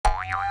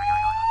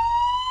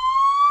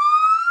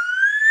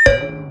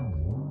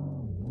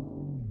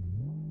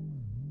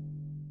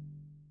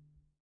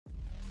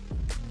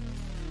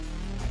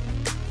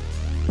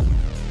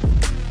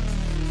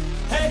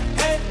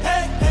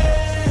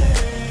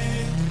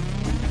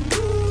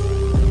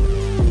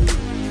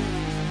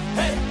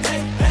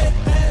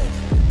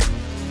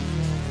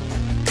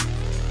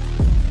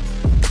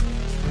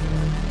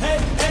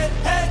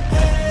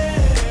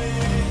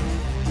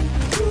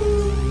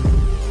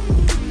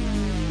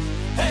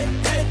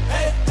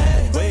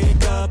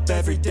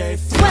everyday.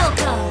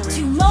 Welcome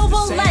to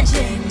Mobile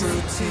Legends!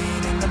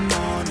 Routine in the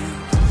morning.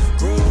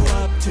 Grew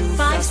up too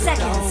 5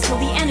 seconds till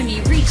the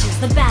enemy reaches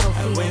the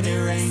battlefield.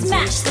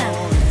 Smash them!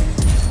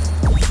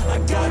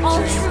 All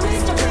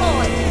troops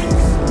deployed!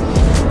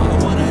 I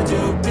wanna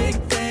do big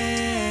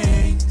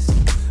things,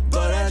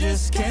 but I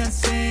just can't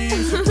seem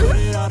to put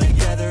it all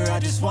together. I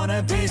just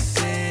wanna be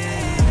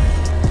seen.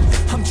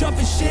 I'm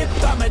jumping ship,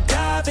 I'm a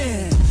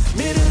diving,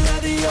 middle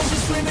of the ocean,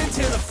 swimming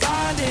till I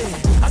find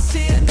it. I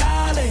see an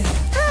island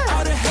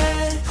out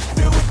ahead,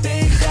 filled with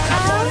things that I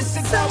wanted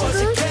since I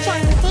was a kid.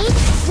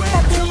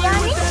 Tapi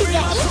Ramen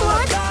juga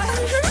imut.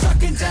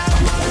 Sucking down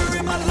water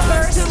in my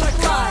lungs till I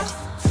cry.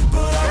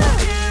 But I won't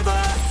give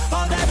up,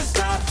 I'll never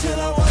stop till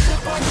I wash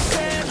up on the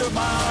sand of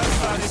my heart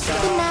finally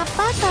stops.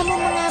 Kenapa kamu I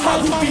mengabaikan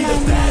will be the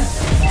Nana? best.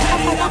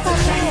 Headed out for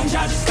change,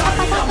 I just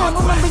started on my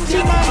quest. Membenci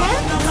Nana?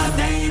 Know my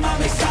name,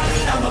 I'm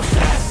excited, I'm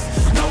obsessed.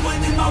 No one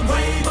in my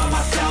way but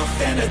myself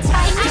and a test.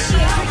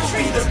 I will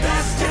be the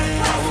best,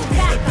 yeah, I will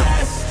be the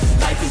best.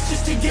 Life is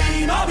just a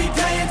game, I'll be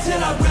playing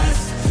till I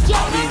rest.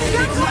 I'll be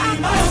there to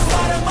claim my own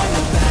spot among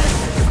the best.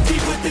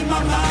 Deep within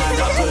my mind,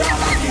 I'll put all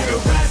my gear to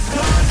rest.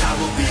 Cause I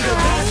will be the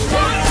best,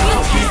 yeah,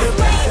 I'll be the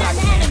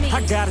best. I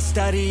gotta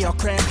study all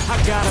craft, I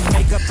gotta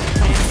make up the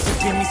plans. So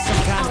give me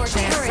some kind of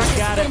chance, I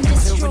gotta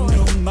enter a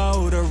new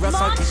mode, or else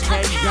I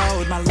get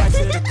KO'd. My life's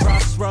at a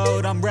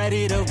crossroad, I'm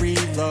ready to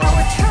reload.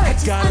 I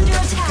gotta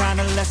learn some kind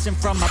of lesson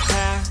from my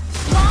past.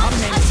 I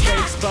made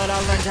mistakes, but I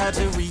learned how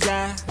to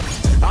react.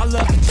 I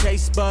love the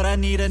chase, but I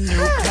need a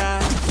new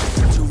path.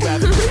 To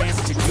have a chance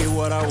to get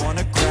what I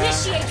wanna grab.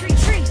 Initiate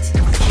retreat!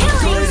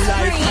 Good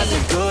life has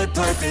a good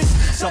purpose,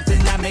 something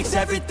that makes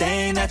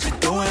everything that you're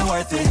doing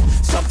worth it.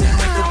 Something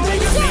with a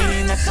bigger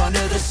meaning that's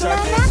under the Nana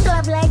surface.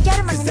 telah belajar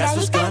Cause that's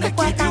what's mengendalikan gonna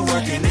keep you kekuatannya.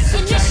 working. It's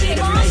a journey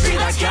to make it.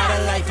 I got a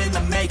life in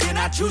the making.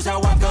 I choose how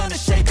I'm gonna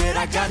shape it.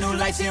 I got new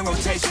lights in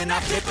rotation. I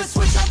flip a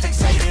switch, I'm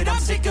fixated. I'm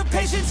sick of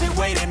patience and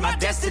waiting. My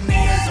destiny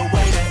is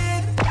awaiting.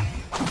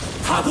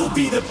 I will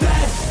be the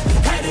best.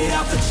 Headed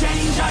out for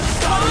change. I just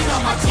started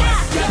on my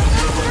quest. Yeah, the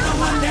world will know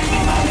my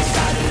name. I'm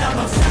excited, I'm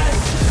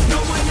obsessed. No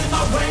one in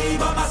my way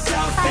but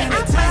myself and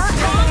a test.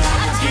 Yeah,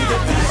 I will be the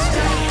best.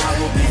 Yeah, I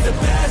will be the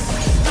best.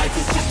 Life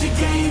is just a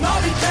game.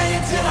 I'll be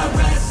playing till I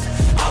rest.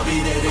 I'll be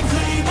there to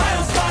claim my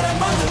own spot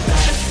among the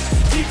best.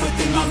 Deep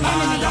within my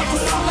mind, I'll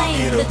put all my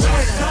gear to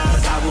rest.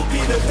 Cause I will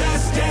be the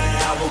best. Yeah,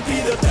 I will be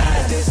the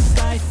best. This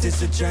life is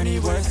a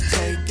journey worth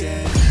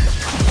taking.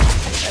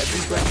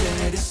 Every breath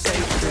in it is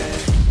sacred.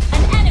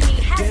 An enemy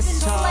has been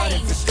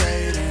Disheartened, slain!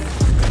 frustrating.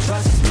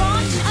 Trust me,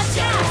 Launch you just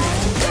attack!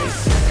 gotta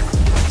embrace it.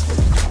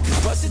 'Cause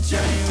what's a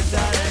journey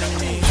without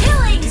enemies?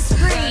 Killing Need some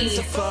spree! friends,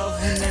 a foe,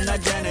 and an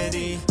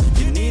identity.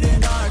 You need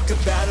an arc, a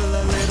battle,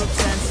 a little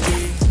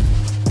tensity.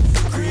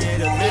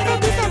 Create a Tidak little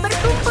bit bisa of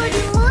berkumpul di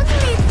everything.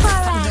 Moonlit I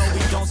Forest. know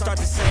we don't start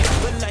the same,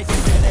 but life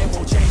is there, they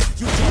won't change.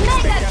 You can't Mega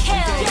expect that from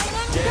kill! days.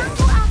 Jangan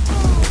ganggu aku.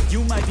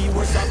 You might be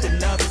worse off than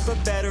others, but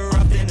better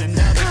off than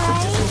another. So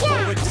just move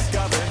forward,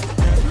 discover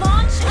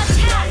Launch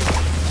attack!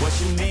 what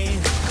you need,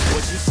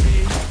 what you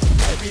see.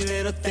 Every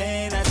little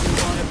thing that you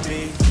wanna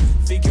be.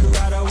 Figure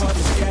out how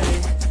others get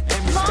it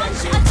and respect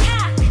Launch it.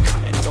 attack!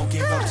 And don't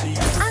give up till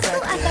you Aku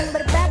perfect akan it.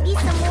 berbagi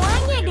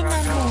semuanya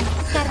denganmu.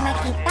 Karena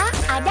kita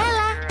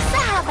adalah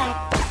sahabat.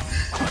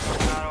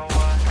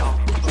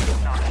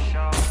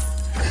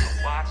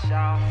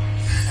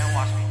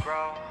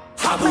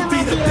 I will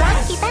be the Bilang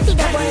best. kita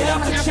tidak boleh Headed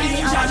out for mengabaikan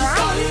change. I orang just lain.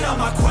 started on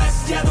my quest.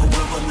 Yeah, the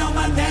world will know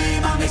my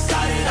name. I'm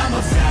excited, I'm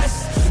obsessed.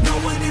 No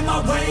one in my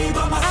way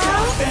but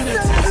myself and a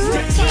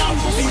test. Yeah, I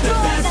will be the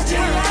best.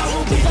 Yeah, I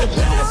will be the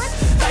best.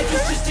 Life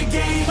is just a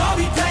game. I'll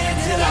be playing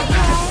till I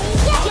rest.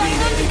 I'll be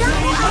there to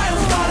claim my own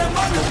spot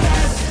among the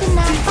best.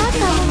 Kenapa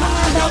kamu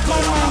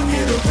mengabaikan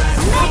Nana?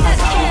 Mega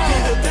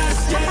kill! The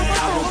best. Yeah,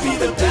 I will be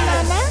the Benci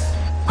best. Nana?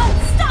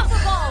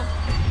 Unstoppable!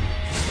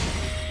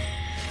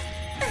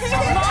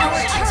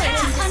 Our turret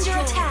is under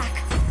attack!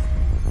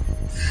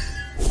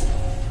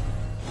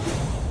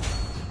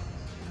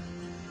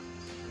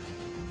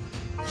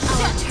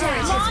 Our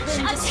turret has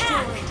been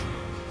destroyed!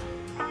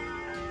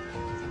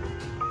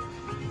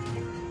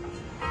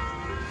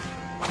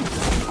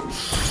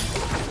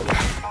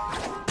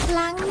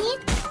 Langit,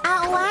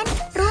 awan,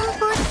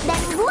 rumput,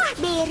 dan buah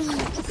beri.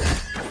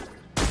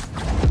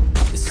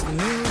 It's a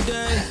new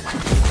day.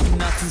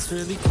 Nothing's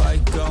really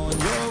quite going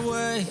your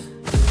way.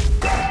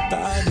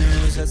 Bad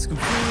news that's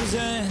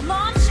confusing.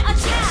 Launch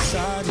attack!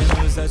 Sad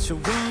news that you're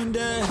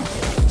wounded.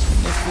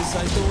 It feels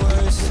like the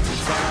worst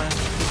time.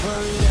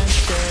 Worried and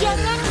scared.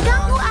 Jangan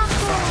ganggu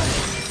aku.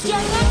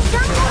 Jangan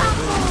ganggu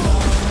aku.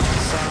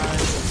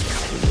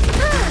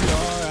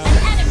 An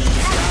enemy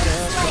has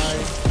been slain!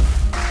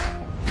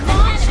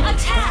 Launch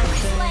attack!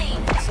 Slain!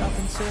 Stop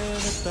until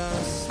the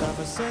dust of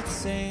us at the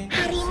scene.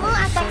 Harimu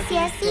akan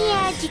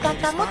sia-sia jika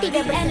kamu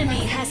tidak The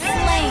enemy has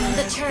slain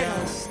the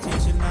turtle!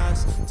 Teaching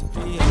us to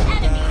be An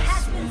enemy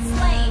has been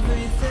slain!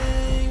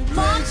 everything.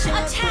 Launch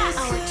attack!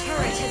 Our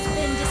turret has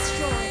been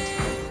destroyed!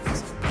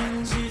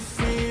 And you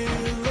feel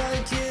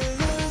like you're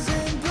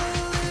losing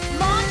belief.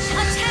 Launch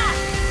attack!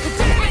 The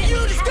turret you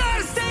just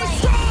gotta stay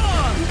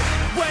strong!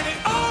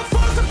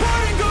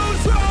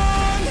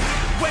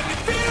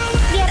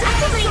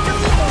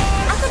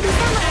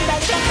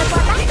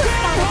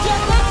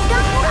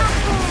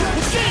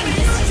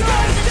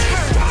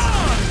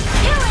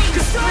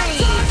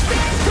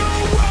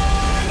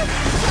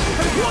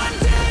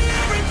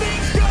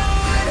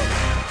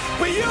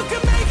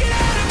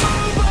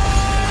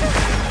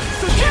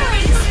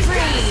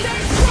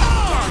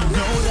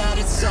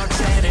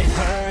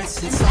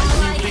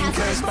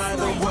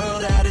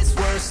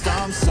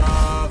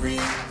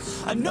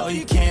 I know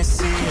you can't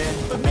see it,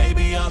 but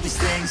maybe all these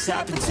things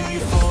happen to you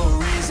for a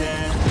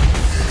reason.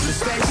 So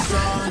stay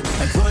strong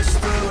and push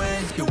through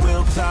it. Your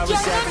willpower is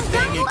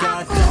everything you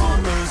got,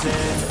 don't lose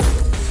it.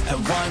 And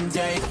one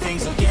day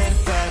things will get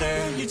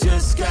better. You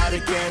just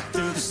gotta get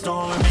through the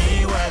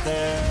stormy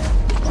weather.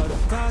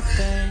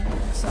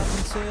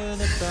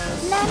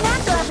 Nana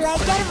telah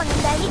belajar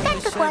mengendalikan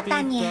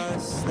kekuatannya.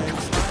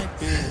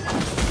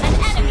 An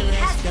enemy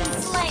has been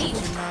slain.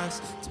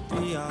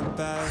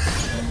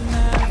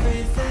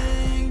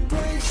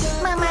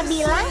 Mama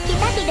bilang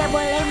kita tidak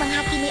boleh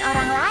menghakimi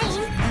orang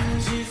lain.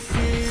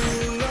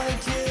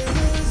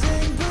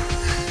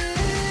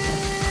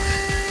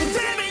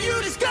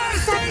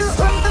 Satu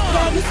untuk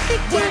gadis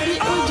kecil di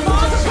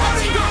ujung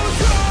jendela.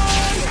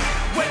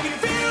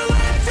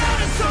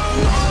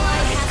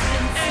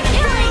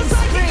 Killing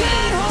spree.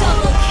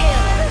 Double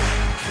kill.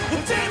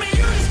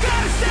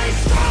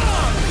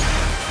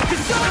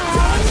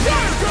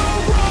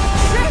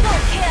 Triple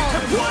kill.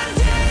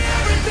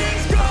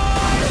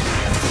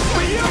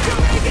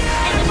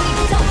 Enemy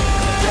double.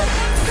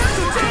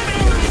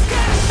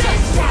 Shut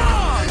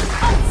down.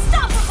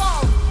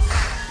 Unstoppable.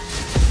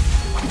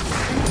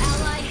 An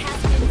ally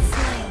has been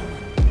slain.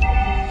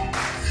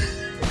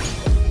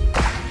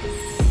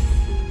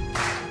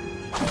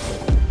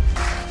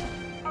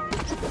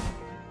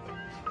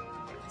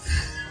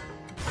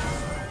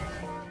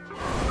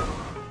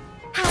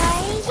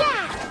 Haiya.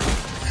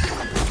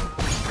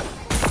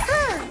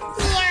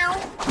 Miau.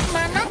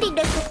 Nana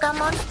tidak suka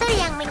monster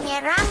yang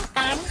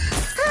menyeramkan.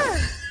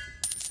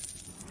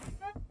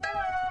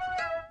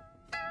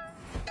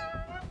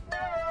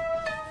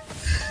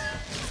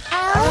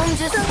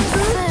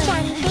 Sungguh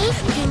cantik,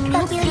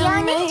 tapi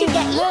Leona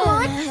juga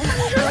imut.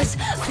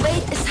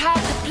 Faith is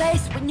hard to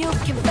place when you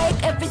can fake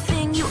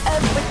everything you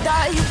ever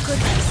thought you could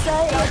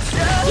say.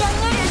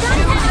 Jangan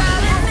jangan.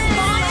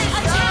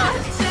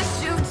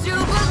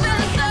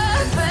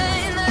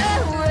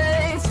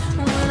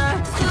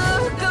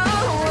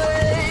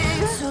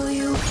 So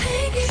you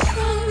pinky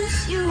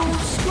promise you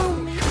won't screw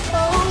me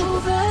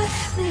over,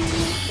 leave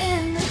me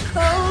in the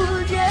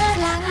cold, yeah.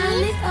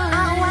 Langit,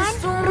 awan,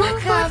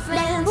 rumput,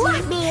 dan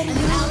buah beri.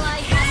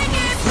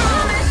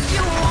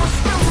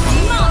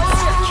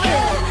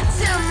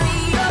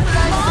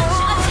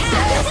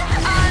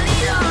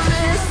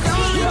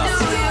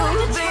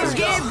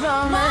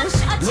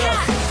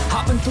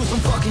 Through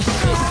some fucking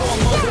shit, so I'm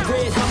over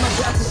it. I'm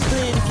about to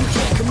split if you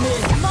can't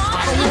commit.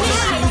 I don't wanna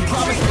see you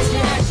promise that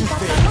your actions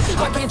fit.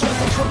 I can't trust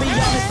that you'll be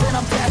honest and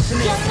I'm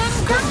passionate.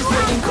 Cause it's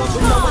making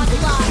culture, no one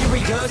takes it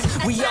serious.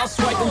 We all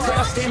swipe until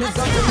our standards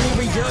are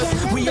delirious.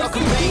 We all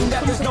complain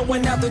that there's no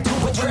one out there to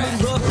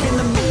address. Look in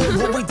the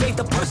mirror, we date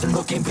the person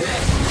looking back.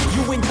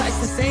 You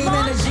entice the same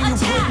energy you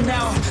putting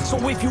out. So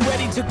if you're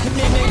ready to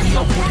commit, maybe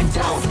I'll put in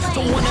doubt.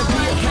 Don't wanna be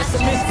a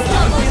pessimist, but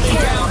I'm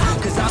feeling down.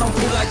 Cause I don't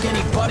feel like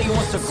anybody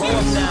wants to grow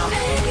up now.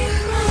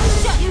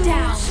 Shut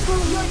down.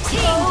 Your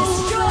team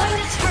destroyed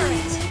a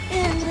turret.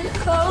 In the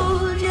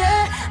cold,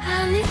 yeah.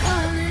 I'm the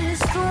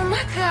honest for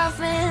my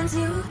coffin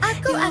too.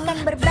 Aku akan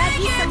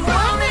berbagi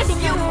semuanya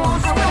denganmu. Our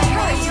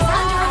turret is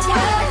under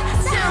attack.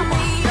 Tell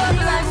me your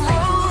life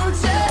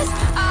roaches.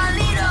 I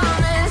need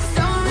honest.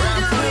 Don't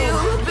do you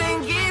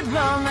pinky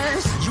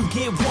promise. You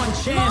get one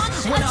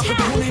chance, one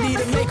opportunity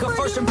to make a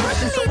first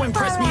impression. So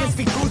impress me and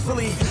speak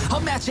truthfully. I'll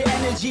match your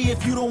energy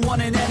if you don't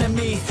want an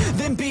enemy.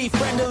 Then be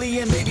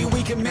friendly and maybe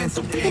we can mend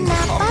some things.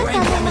 Our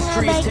brain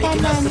chemistry is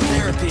taking us to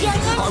therapy.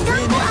 Our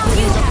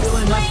reenactments are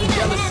filling us with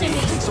jealousy.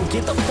 So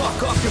get the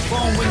fuck off your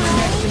phone when you're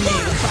next to me.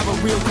 Let's have a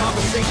real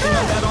conversation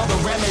about all the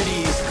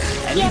remedies.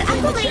 Biar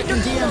Anything aku but checking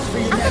melindungimu. DMs for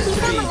your Aku next to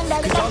bisa be. Cause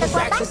mengendalikan all this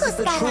access kekuatanku is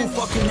the true sekarang.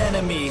 fucking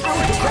enemy.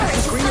 The grass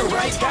is greener,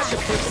 right? That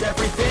should fix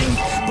everything.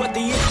 But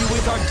the issue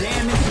is our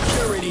damn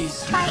insecurities.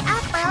 Pai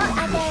apel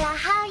adalah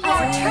hal yang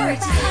Our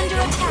turret is under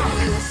attack.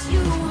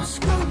 You won't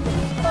screw me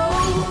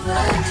over.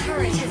 Our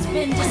turret has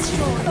been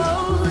destroyed.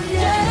 Oh,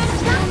 yeah.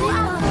 Kamu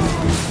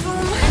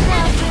An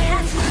enemy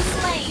has been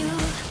slain.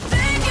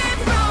 Pinky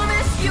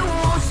promise you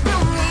won't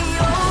screw me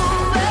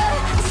over.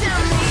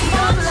 Tell me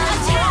your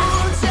life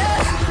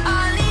roaches.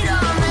 I need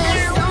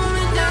honest. Don't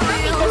do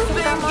you tidak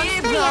suka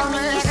pinky monster yang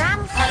promise.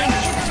 menyeramkan. Our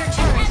inhibitor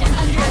turret is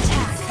under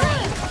attack.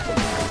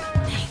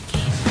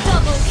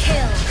 Double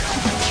kill.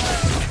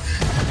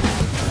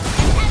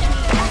 An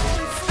enemy has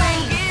been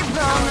slain.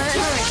 Our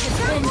turret has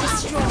been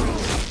destroyed.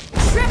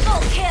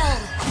 Triple kill.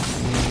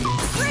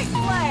 Street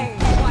play.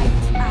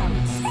 Wiped out.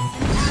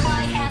 An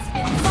ally has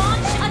been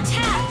launch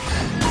attack.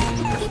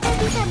 Kita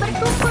bisa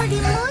berkumpul di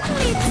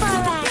Moonlit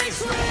Forest.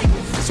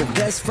 So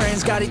best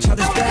friends got each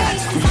other's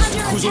backs. We used to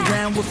cruise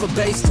around with a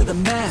bass to the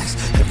max.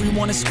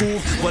 Everyone in school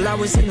while I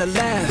was in the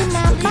lab,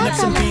 cooking up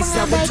some beats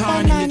that were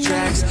turning into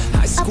tracks.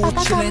 High school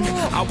chillin',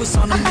 I was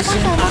on a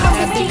mission. I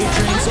had bigger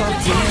dreams of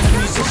being a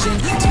musician.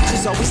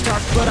 Teachers always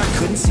talked, but I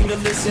couldn't seem to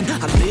listen.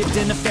 I lived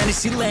in a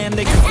fantasy land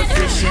they called it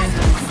fiction.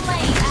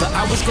 But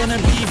I was gonna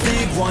be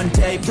big one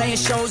day, playing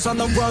shows on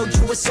the road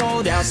to a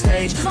sold out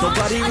stage.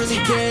 Nobody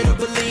really cared or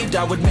believed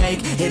I would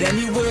make it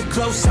anywhere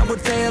close, I would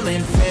fail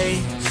and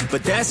fade.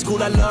 but that's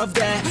cool, I love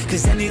that.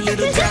 Cause any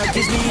little doubt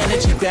gives me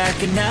energy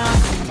back. And now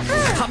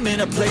I'm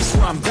in a place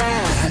where I'm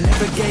bad. I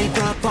never gave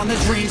up on the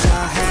dreams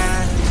I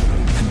had.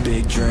 And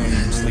big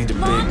dreams lead to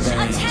big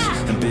things,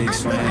 and big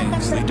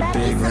swings lead to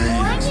big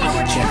rings.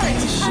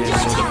 Championships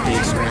with a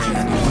big screen.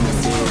 Anyone who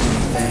did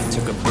anything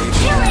took a big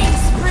Killing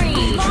swing. spree.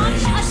 Big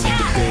Launch dreams lead to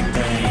attack. big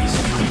things,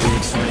 and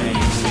big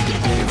swings lead to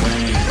big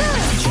rings.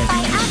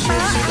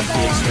 Championships with a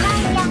big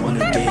screen. Anyone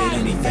who did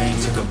anything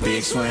took a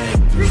big swing.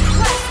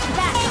 Request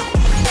backup.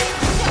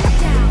 Shut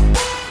down.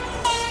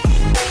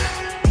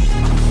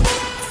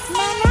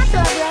 Nana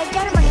telah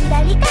belajar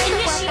mengendalikan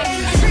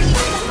kekuatan.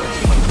 Initiate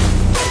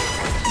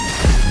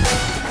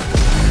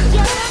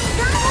Jangan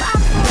ganggu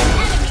aku.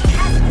 enemy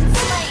has been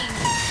slain.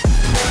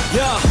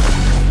 Yeah,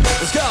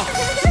 let's go.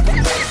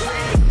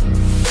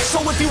 So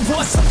if you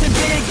want something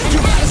big, you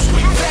gotta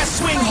swing fast,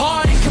 swing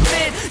hard, and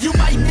commit. You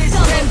might miss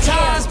 10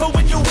 times, but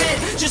when you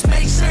hit, just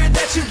make sure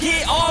that you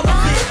get all of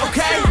it,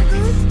 okay?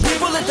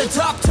 People at the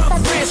top took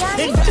risks.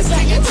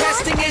 Investing and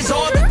testing is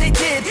all that they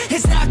did.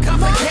 It's not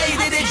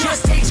complicated, it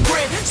just takes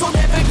grit. So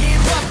never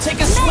give up,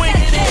 take a swing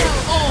at it.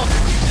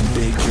 And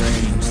big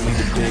dreams lead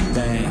to big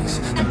things,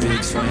 and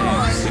big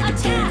swings lead to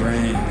big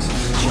rings.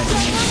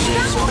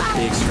 Championships with a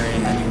big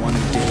screen. Anyone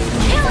who did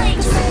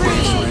anything took a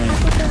big swing.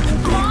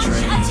 And big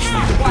dreams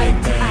lead to big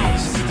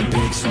things, and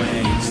big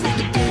swings lead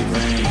to big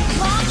rings.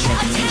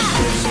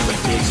 Championships with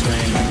a big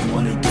screen.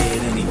 Anyone who did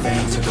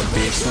anything took a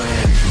big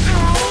swing.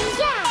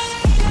 Ayah.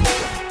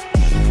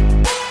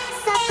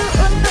 Satu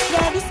untuk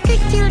gadis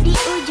kecil di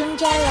ujung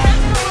jalan.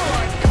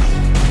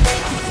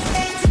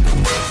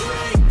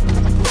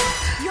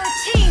 Your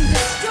team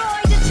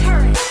destroyed a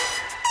turret.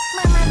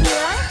 Mama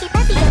bilang kita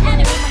tidak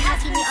boleh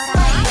menghakimi orang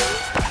lain.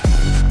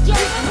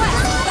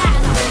 Request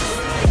backup.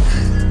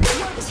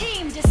 Your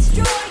team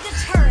destroyed a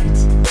turret.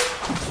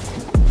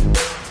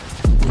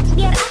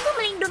 Biar aku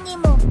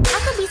melindungimu.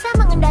 Aku bisa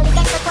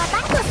mengendalikan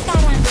kekuatanku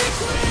sekarang.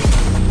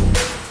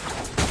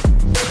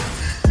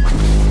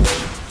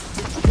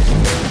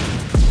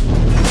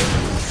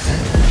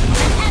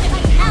 An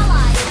enemy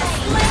ally has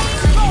slain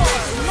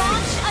Lord.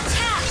 Launch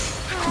attack.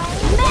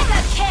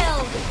 Mega kill.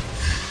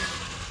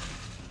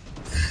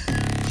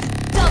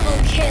 Double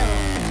kill.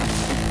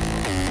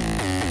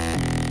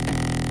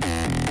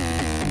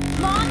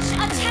 Launch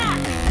attack.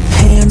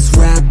 Hands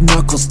wrapped,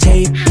 knuckles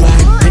taped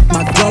black. Pick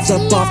my gloves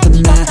up off the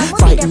mat.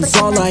 Fighting's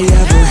all I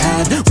ever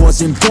had.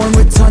 Wasn't born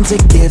with tons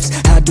of gifts.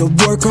 Had to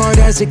work hard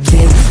as a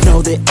kid.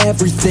 Know that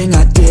everything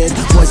I did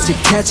was to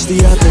catch the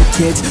other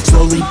kids.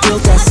 Slowly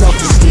built that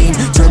self-esteem.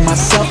 Turned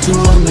myself to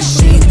a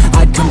machine.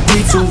 I'd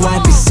compete so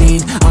I'd be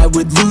seen. I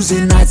would lose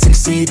and I'd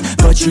succeed,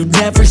 but you'd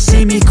never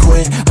see me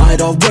quit.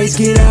 I'd always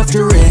get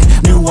after it.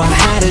 Knew I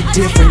had a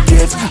different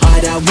gift.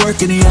 I'd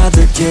outwork any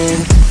other kid.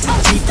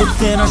 Deep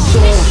within our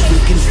souls, we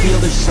can feel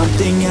there's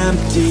something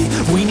empty.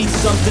 We need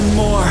something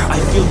more. I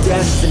feel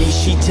destiny,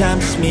 she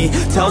tempts me.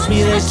 Tells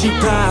me there's two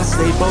paths,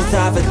 they both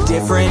have a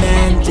different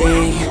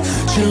ending.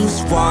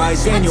 Choose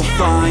wise and you'll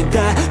find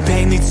that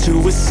pain leads to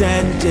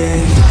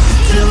ascending.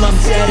 Till I'm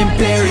dead and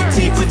buried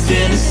deep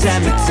within a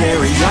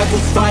cemetery. I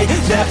will fight,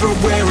 never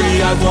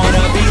weary, I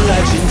wanna be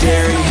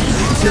legendary.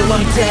 Till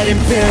I'm dead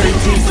and buried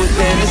deep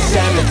within a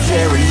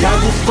cemetery. I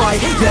will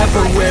fight,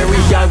 never weary,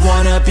 I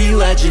wanna be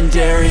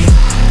legendary.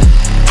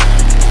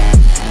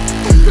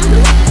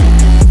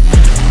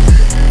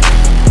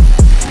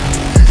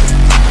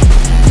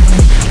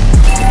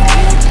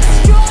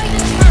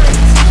 Destroyed a turret.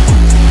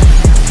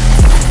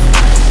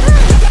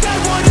 I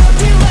wanna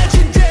be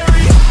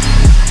legendary.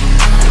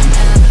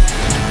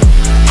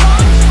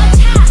 Launch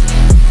attack.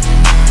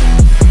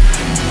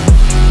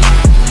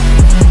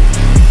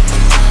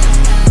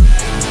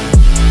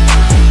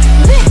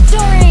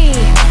 Victory.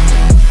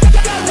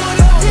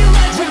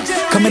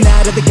 Coming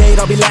out of the gate,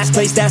 I'll be last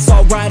place, that's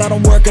alright. I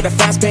don't work at a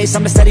fast pace,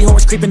 I'm a steady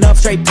horse creeping up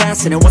straight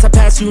past it. And once I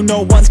pass you,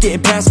 no one's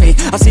getting past me.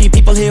 I've seen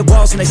people hit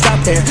walls and they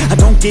stop there. I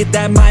don't get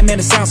that mind, man,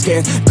 it sounds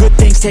scared. Good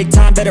things take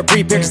time, better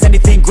prepare, cause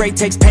anything great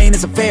takes pain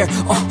as a fair.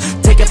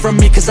 Take it from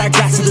me, cause I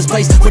got to this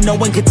place where no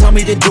one can tell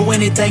me to do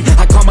anything.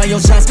 I call my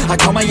own shots, I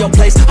call my own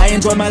place. I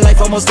enjoy my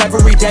life almost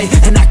every day,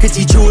 and I could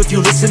teach you if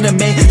you listen to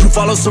me. You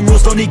follow some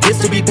rules, don't need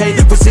gifts to be paid.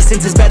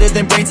 Persistence is better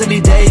than brains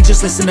any day.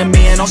 Just listen to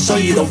me and I'll show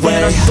you the way.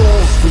 In our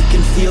souls, we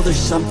can feel there's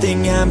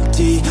something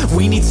empty.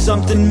 We need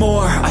something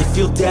more. I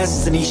feel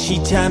destiny, she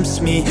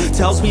tempts me.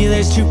 Tells me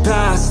there's two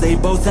paths, they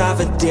both have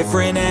a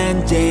different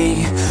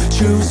ending.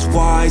 Choose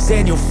wise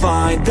and you'll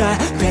find that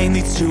pain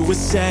leads to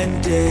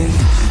ascending.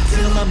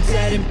 Till I'm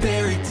dead and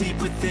buried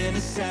deep within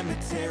a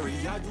cemetery.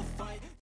 I will